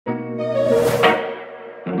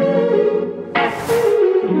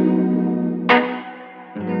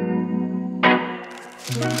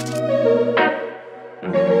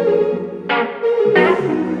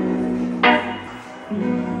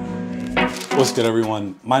What's good,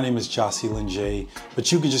 everyone? My name is Gyasilinje,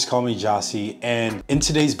 but you could just call me Gyasi. And in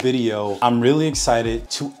today's video, I'm really excited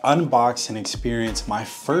to unbox and experience my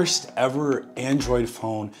first ever Android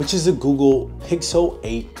phone, which is the Google Pixel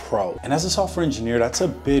 8 Pro. And as a software engineer, that's a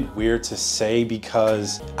bit weird to say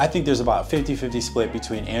because I think there's about a 50-50 split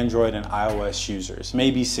between Android and iOS users,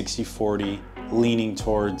 maybe 60-40, leaning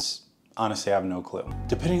towards, honestly, I have no clue.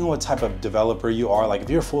 Depending on what type of developer you are, like if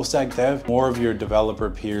you're a full stack dev, more of your developer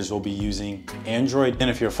peers will be using Android. And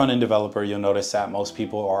if you're a front end developer, you'll notice that most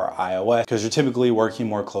people are iOS because you're typically working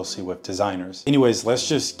more closely with designers. Anyways, let's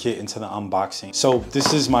just get into the unboxing. So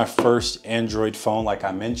this is my first Android phone, like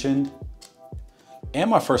I mentioned, and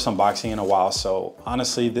my first unboxing in a while. So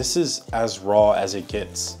honestly, this is as raw as it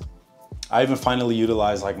gets. I even finally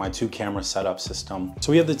utilized like my 2-camera setup system.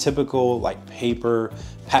 So we have the typical like paper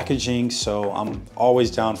packaging. So I'm always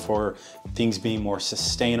down for things being more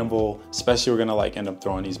sustainable, especially we're gonna like end up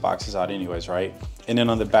throwing these boxes out anyways, right? And then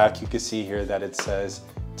on the back, you can see here that it says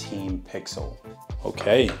Team Pixel.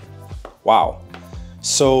 Okay, wow.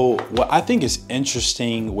 So what I think is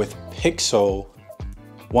interesting with Pixel,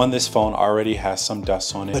 one, this phone already has some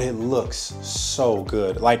dust on it, but it looks so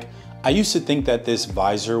good. Like I used to think that this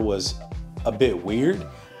visor was a bit weird,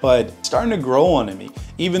 but it's starting to grow on me,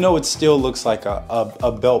 even though it still looks like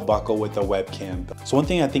a belt buckle with a webcam. So one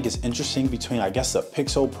thing I think is interesting between, I guess, the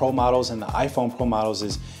Pixel Pro models and the iPhone Pro models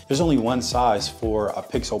is there's only one size for a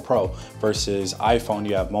Pixel Pro versus iPhone,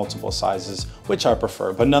 you have multiple sizes, which I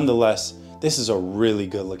prefer, but nonetheless, this is a really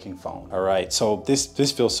good looking phone, all right? So this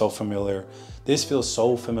feels so familiar. This feels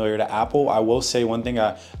so familiar to Apple. I will say one thing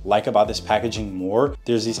I like about this packaging more,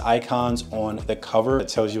 there's these icons on the cover that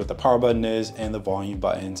tells you what the power button is and the volume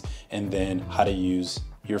buttons, and then how to use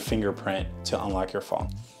your fingerprint to unlock your phone.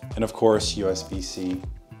 And of course, USB-C.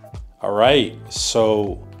 All right,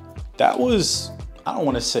 so that was, I don't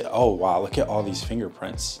wanna say, oh wow, look at all these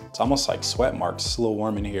fingerprints. It's almost like sweat marks, it's a little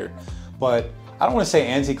warm in here. But I don't want to say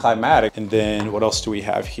anticlimactic. And then what else do we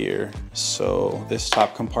have here? So this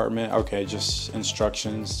top compartment, okay, just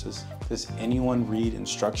instructions. Does anyone read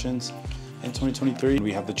instructions in 2023?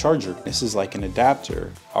 We have the charger. This is like an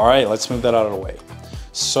adapter. All right, let's move that out of the way.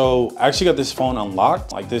 So I actually got this phone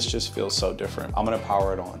unlocked. Like this just feels so different. I'm gonna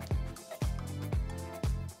power it on.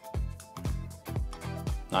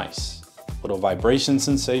 Nice. Little vibration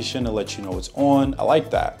sensation to let you know it's on. I like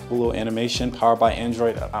that. A little animation powered by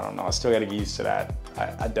Android. I don't know, I still gotta get used to that.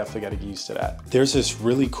 I definitely gotta get used to that. There's this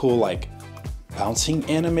really cool like bouncing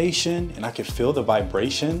animation and I could feel the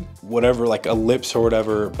vibration. Whatever, like ellipse or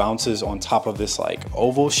whatever bounces on top of this like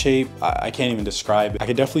oval shape. I can't even describe it. I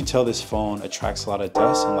could definitely tell this phone attracts a lot of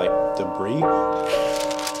dust and like debris.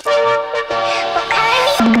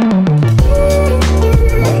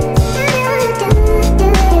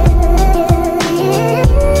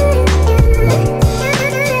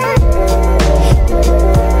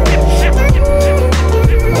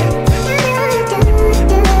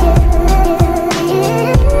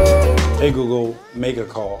 Hey Google, make a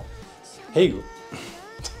call. Hey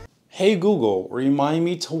Google, remind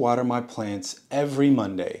me to water my plants every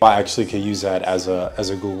Monday. I actually could use that as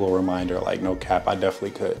a Google reminder, like no cap, I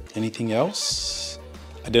definitely could. Anything else?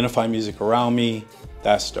 Identify music around me,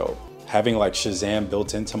 that's dope. Having like Shazam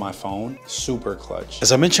built into my phone, super clutch.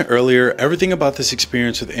 As I mentioned earlier, everything about this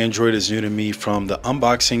experience with Android is new to me, from the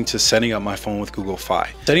unboxing to setting up my phone with Google Fi.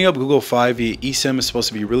 Setting up Google Fi via eSIM is supposed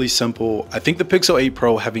to be really simple. I think the Pixel 8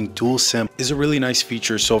 Pro having dual SIM is a really nice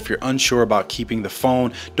feature, so if you're unsure about keeping the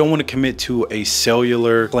phone, don't want to commit to a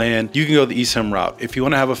cellular plan, you can go the eSIM route. If you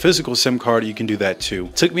want to have a physical SIM card, you can do that too.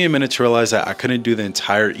 It took me a minute to realize that I couldn't do the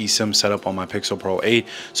entire eSIM setup on my Pixel Pro 8,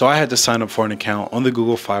 so I had to sign up for an account on the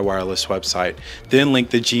Google Fi wireless website, then link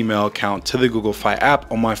the Gmail account to the Google Fi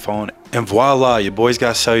app on my phone, and voila, your boy's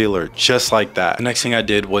got cellular, just like that. The next thing I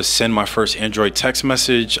did was send my first Android text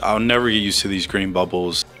message. I'll never get used to these green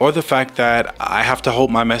bubbles or the fact that I have to hope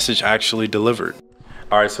my message actually delivered.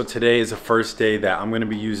 All right, so today is the first day that I'm gonna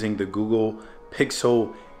be using the Google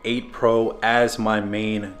Pixel 8 Pro as my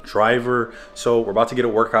main driver. So we're about to get a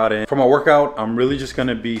workout in. For my workout, I'm really just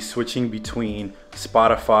gonna be switching between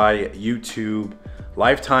Spotify, YouTube,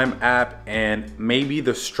 Lifetime app, and maybe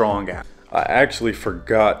the Strong app. I actually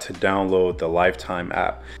forgot to download the Lifetime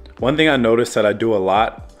app. One thing I noticed that I do a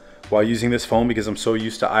lot while using this phone, because I'm so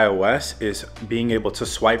used to iOS, is being able to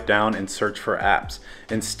swipe down and search for apps.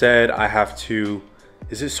 Instead, I have to,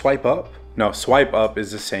 is it swipe up? No, swipe up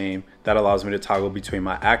is the same. That allows me to toggle between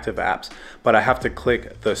my active apps, but I have to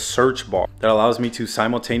click the search bar. That allows me to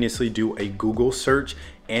simultaneously do a Google search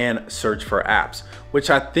and search for apps, which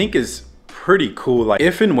I think is pretty cool. Like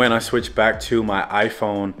if and when I switch back to my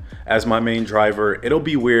iPhone as my main driver, it'll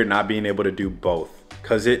be weird not being able to do both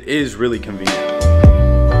because it is really convenient.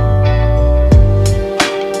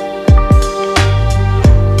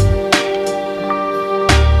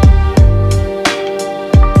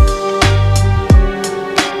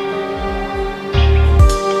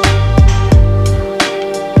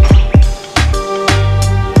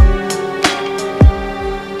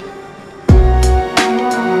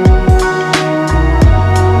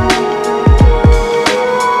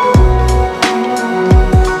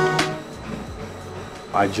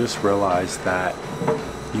 I just realized that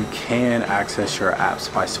you can access your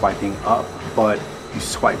apps by swiping up, but you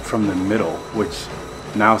swipe from the middle, which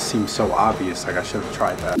now seems so obvious. Like I should have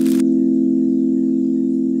tried that.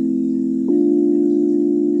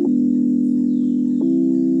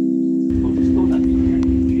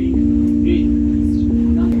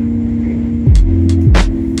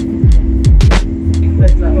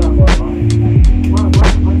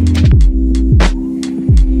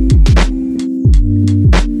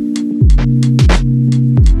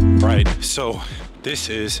 So this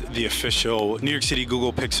is the official New York City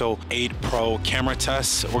Google Pixel 8 Pro camera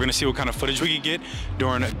test. We're gonna see what kind of footage we can get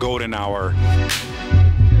during golden hour.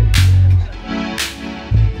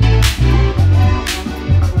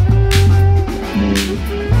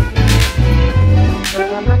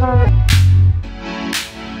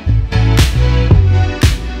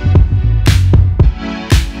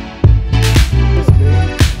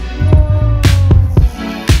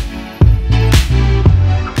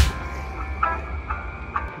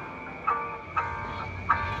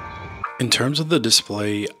 In terms of the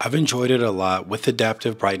display, I've enjoyed it a lot with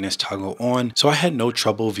adaptive brightness toggle on, so I had no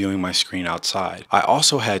trouble viewing my screen outside. I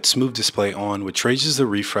also had smooth display on, which raises the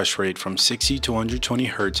refresh rate from 60 to 120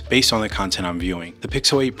 Hz based on the content I'm viewing. The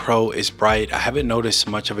Pixel 8 Pro is bright. I haven't noticed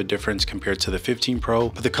much of a difference compared to the 15 Pro,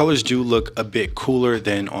 but the colors do look a bit cooler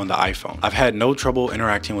than on the iPhone. I've had no trouble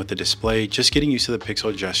interacting with the display, just getting used to the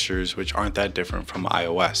Pixel gestures, which aren't that different from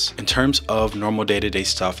iOS. In terms of normal day-to-day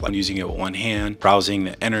stuff, I'm using it with one hand, browsing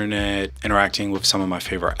the internet, interacting with some of my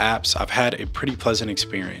favorite apps. I've had a pretty pleasant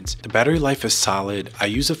experience. The battery life is solid. I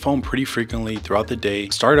use the phone pretty frequently throughout the day.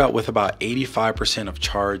 Started out with about 85% of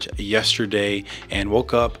charge yesterday and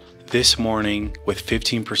woke up this morning with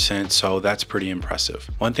 15%, so that's pretty impressive.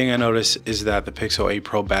 One thing I noticed is that the Pixel 8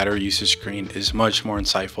 Pro battery usage screen is much more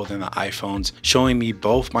insightful than the iPhone's, showing me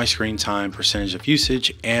both my screen time, percentage of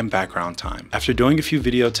usage, and background time. After doing a few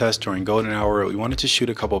video tests during golden hour, we wanted to shoot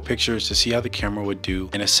a couple pictures to see how the camera would do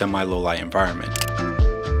in a semi-low light environment.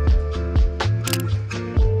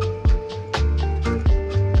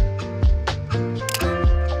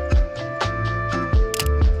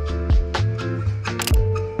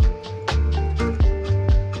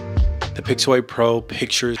 The Pixel 8 Pro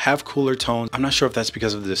pictures have cooler tones. I'm not sure if that's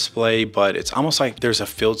because of the display, but it's almost like there's a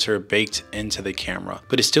filter baked into the camera.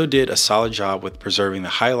 But it still did a solid job with preserving the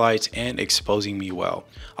highlights and exposing me well.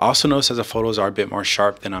 I also noticed that the photos are a bit more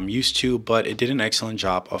sharp than I'm used to, but it did an excellent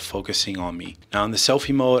job of focusing on me. Now in the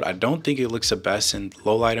selfie mode, I don't think it looks the best in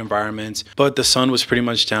low light environments, but the sun was pretty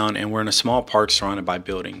much down and we're in a small park surrounded by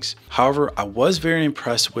buildings. However, I was very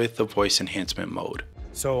impressed with the voice enhancement mode.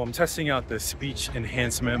 So I'm testing out the speech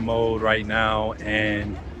enhancement mode right now,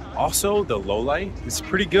 and also the low light is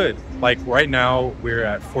pretty good. Like right now we're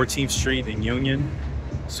at 14th Street in Union.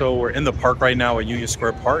 So we're in the park right now at Union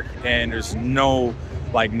Square Park, and there's no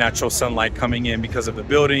like natural sunlight coming in because of the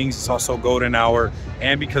buildings. It's also golden hour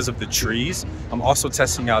and because of the trees. I'm also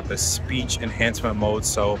testing out the speech enhancement mode,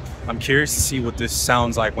 so I'm curious to see what this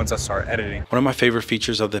sounds like once I start editing. One of my favorite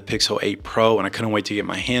features of the Pixel 8 Pro, and I couldn't wait to get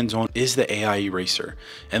my hands on, is the AI eraser.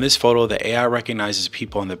 In this photo, the AI recognizes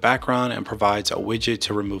people in the background and provides a widget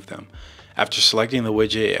to remove them. After selecting the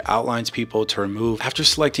widget, it outlines people to remove. After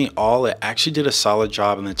selecting all, it actually did a solid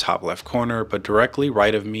job in the top left corner, but directly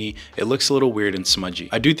right of me, it looks a little weird and smudgy.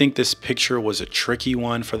 I do think this picture was a tricky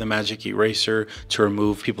one for the magic eraser to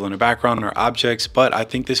remove people in the background or objects, but I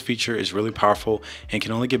think this feature is really powerful and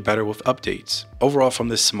can only get better with updates. Overall, from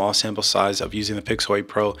this small sample size of using the Pixel 8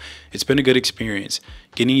 Pro, it's been a good experience.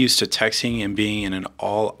 Getting used to texting and being in an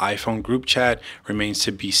all iPhone group chat remains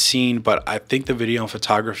to be seen, but I think the video and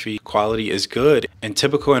photography quality is good, and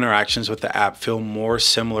typical interactions with the app feel more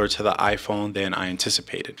similar to the iPhone than I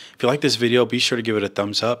anticipated. If you like this video, be sure to give it a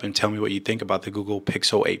thumbs up and tell me what you think about the Google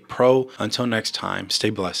Pixel 8 Pro. Until next time, stay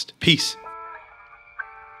blessed. Peace.